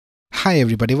Hi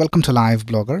everybody, welcome to Live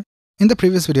Blogger. In the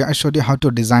previous video, I showed you how to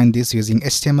design this using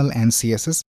HTML and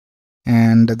CSS,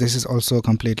 and this is also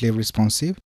completely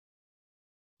responsive.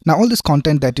 Now all this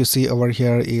content that you see over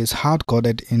here is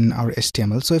hard-coded in our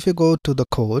HTML. So if you go to the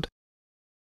code,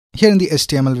 here in the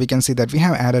HTML, we can see that we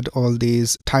have added all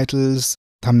these titles,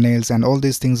 thumbnails, and all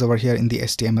these things over here in the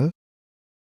HTML.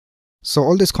 So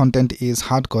all this content is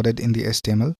hard-coded in the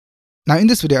HTML. Now in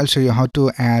this video, I'll show you how to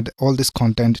add all this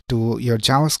content to your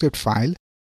JavaScript file,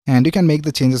 and you can make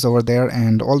the changes over there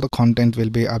and all the content will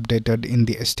be updated in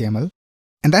the HTML.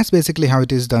 And that's basically how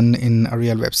it is done in a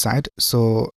real website.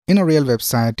 So in a real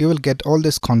website, you will get all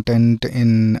this content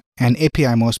in an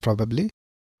API most probably.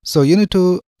 So you need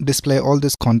to display all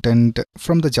this content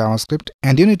from the JavaScript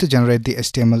and you need to generate the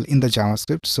HTML in the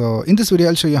JavaScript. So in this video,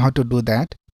 I'll show you how to do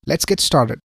that. Let's get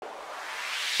started.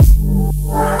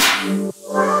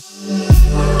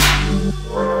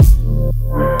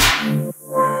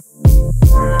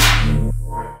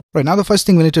 Right, now the first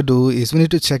thing we need to do is we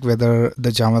need to check whether the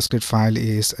JavaScript file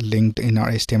is linked in our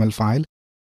HTML file.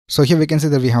 So here we can see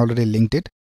that we have already linked it.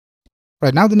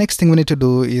 Right, now the next thing we need to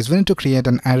do is we need to create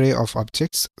an array of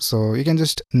objects. So you can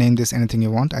just name this anything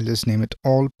you want. I'll just name it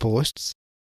all posts.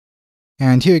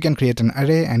 And here you can create an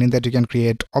array, and in that you can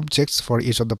create objects for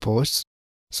each of the posts.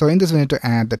 So in this we need to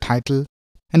add the title,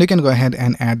 and you can go ahead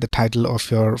and add the title of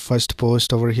your first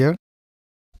post over here.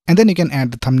 And then you can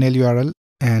add the thumbnail URL,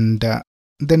 and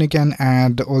then you can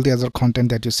add all the other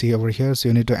content that you see over here. So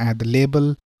you need to add the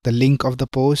label, the link of the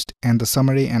post, and the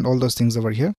summary, and all those things over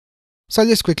here. So I'll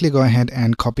just quickly go ahead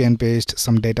and copy and paste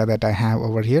some data that I have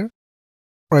over here.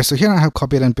 Alright, so here I have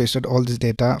copied and pasted all this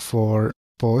data for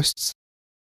posts,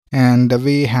 and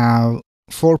we have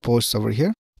 4 posts over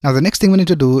here. Now the next thing we need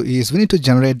to do is we need to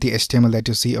generate the HTML that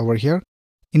you see over here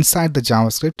inside the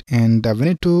JavaScript, and we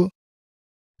need to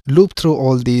loop through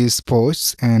all these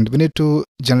posts, and we need to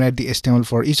generate the HTML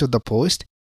for each of the posts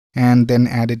and then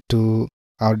add it to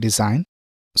our design.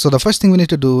 So the first thing we need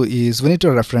to do is we need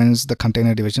to reference the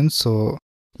container division. So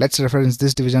let's reference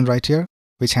this division right here,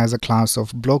 which has a class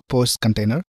of blog post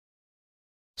container.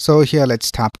 So here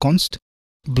let's type const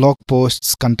blog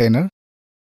posts container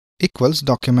equals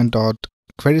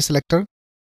document.querySelector,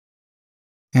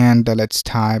 and let's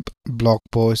type blog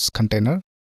posts container.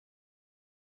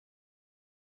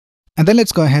 And then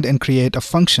let's go ahead and create a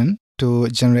function to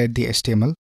generate the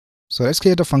HTML. So let's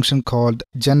create a function called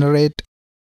generate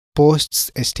posts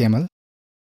HTML.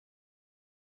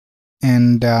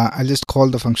 And I'll just call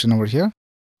the function over here.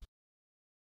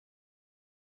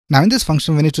 Now in this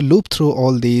function, we need to loop through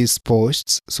all these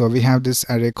posts. So we have this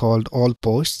array called all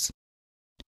posts.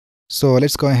 So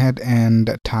let's go ahead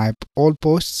and type all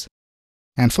posts.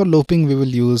 And for looping, we will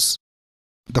use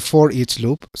the for each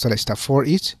loop. So let's type for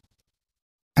each.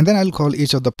 And then I'll call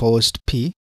each of the post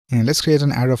p, and let's create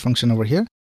an arrow function over here.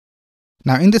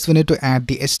 Now in this we need to add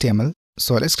the HTML.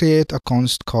 So let's create a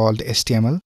const called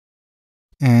HTML,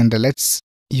 and let's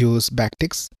use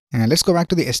backticks, and let's go back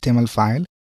to the HTML file,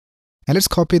 and let's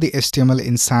copy the HTML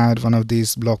inside one of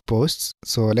these blog posts.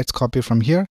 So let's copy from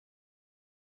here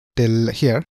till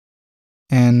here,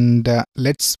 and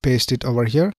let's paste it over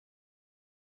here.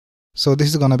 So this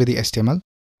is going to be the HTML.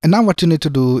 And now what you need to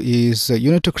do is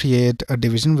you need to create a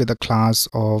division with a class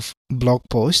of blog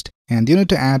post, and you need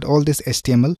to add all this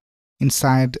HTML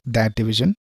inside that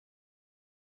division.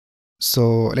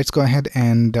 So let's go ahead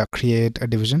and create a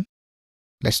division.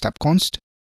 Let's type const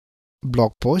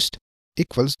blog post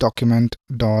equals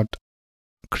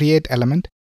document.createElement,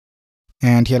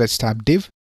 and here let's type div,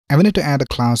 and we need to add a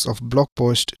class of blog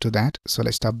post to that. So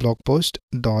let's type blog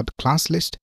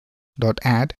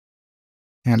post.classList.add,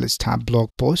 and let's type blog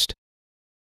post,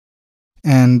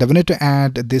 and we need to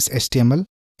add this HTML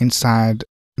inside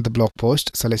the blog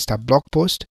post. So let's type blog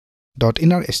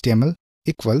post.innerHTML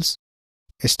equals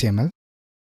HTML,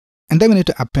 and then we need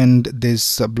to append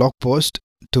this blog post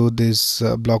to this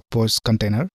blog post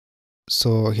container.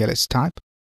 So here let's type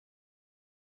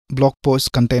blog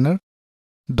post container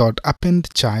dot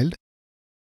append child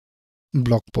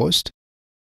blog post.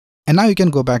 And now you can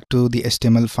go back to the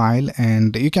HTML file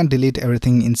and you can delete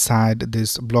everything inside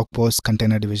this blog post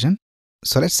container division.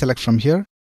 So let's select from here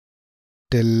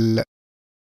till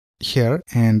here,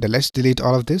 and let's delete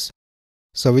all of this.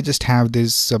 So we just have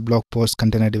this blog post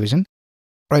container division.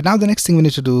 Right, now the next thing we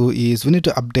need to do is we need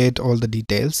to update all the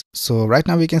details. So right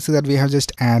now we can see that we have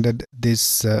just added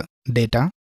this data,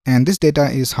 and this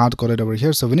data is hard coded over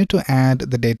here. So we need to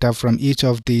add the data from each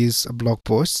of these blog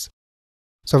posts.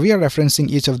 So we are referencing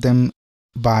each of them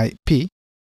by p.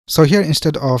 So here,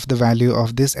 instead of the value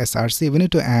of this src, we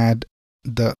need to add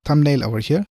the thumbnail over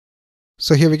here.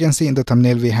 So here we can see in the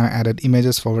thumbnail we have added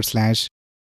images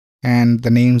 / and the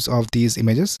names of these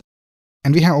images.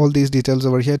 And we have all these details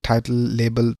over here: title,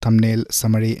 label, thumbnail,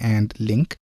 summary, and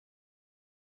link.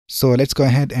 So let's go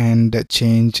ahead and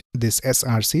change this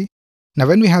src. Now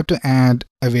when we have to add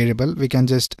a variable, we can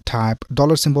just type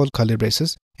 $symbol curly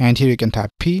braces, and here you can type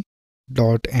p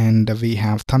dot, and we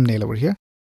have thumbnail over here.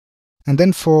 And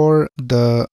then for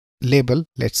the label,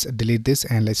 let's delete this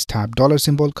and let's type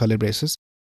 $symbol curly braces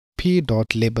p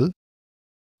dot label.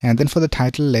 And then for the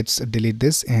title, let's delete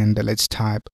this and let's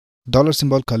type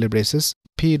 $symbol curly braces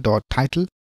p dot title.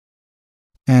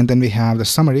 And then we have the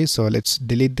summary, so let's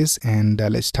delete this and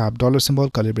let's type $symbol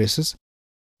curly braces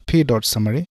p dot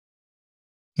summary.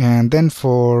 And then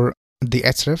for the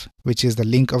href, which is the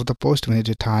link of the post, we need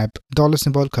to type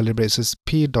 $symbol curly braces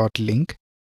p dot link.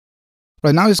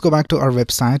 Right, now let's go back to our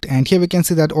website, and here we can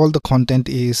see that all the content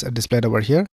is displayed over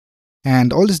here,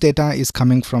 and all this data is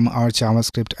coming from our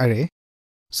JavaScript array.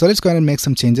 So let's go ahead and make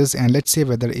some changes and let's see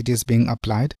whether it is being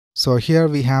applied. So here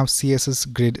we have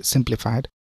CSS grid simplified.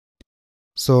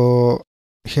 So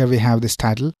here we have this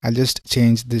title. I'll just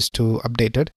change this to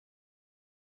updated.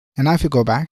 And now if you go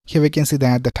back, here we can see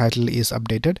that the title is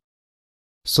updated.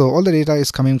 So all the data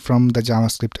is coming from the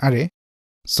JavaScript array.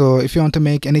 So if you want to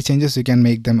make any changes, you can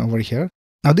make them over here.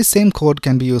 Now this same code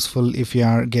can be useful if you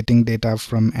are getting data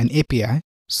from an API.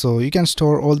 So you can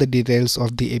store all the details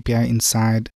of the API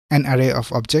inside an array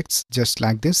of objects just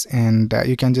like this, and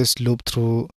you can just loop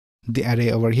through the array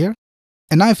over here.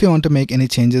 And now if you want to make any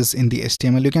changes in the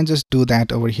HTML, you can just do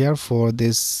that over here for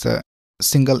this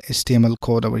single HTML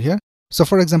code over here. So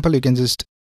for example, you can just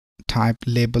type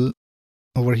label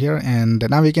over here, and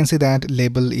now we can see that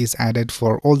label is added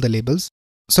for all the labels.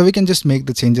 So we can just make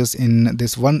the changes in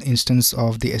this one instance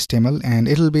of the HTML, and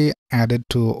it will be added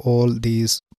to all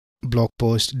these blog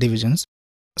post divisions.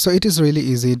 So it is really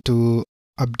easy to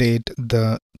update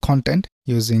the content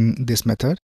using this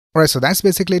method. Alright, so that's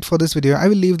basically it for this video. I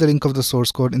will leave the link of the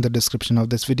source code in the description of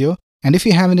this video. And if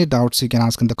you have any doubts, you can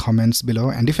ask in the comments below.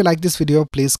 And if you like this video,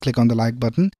 please click on the like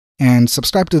button and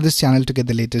subscribe to this channel to get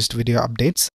the latest video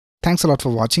updates. Thanks a lot for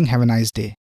watching. Have a nice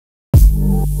day.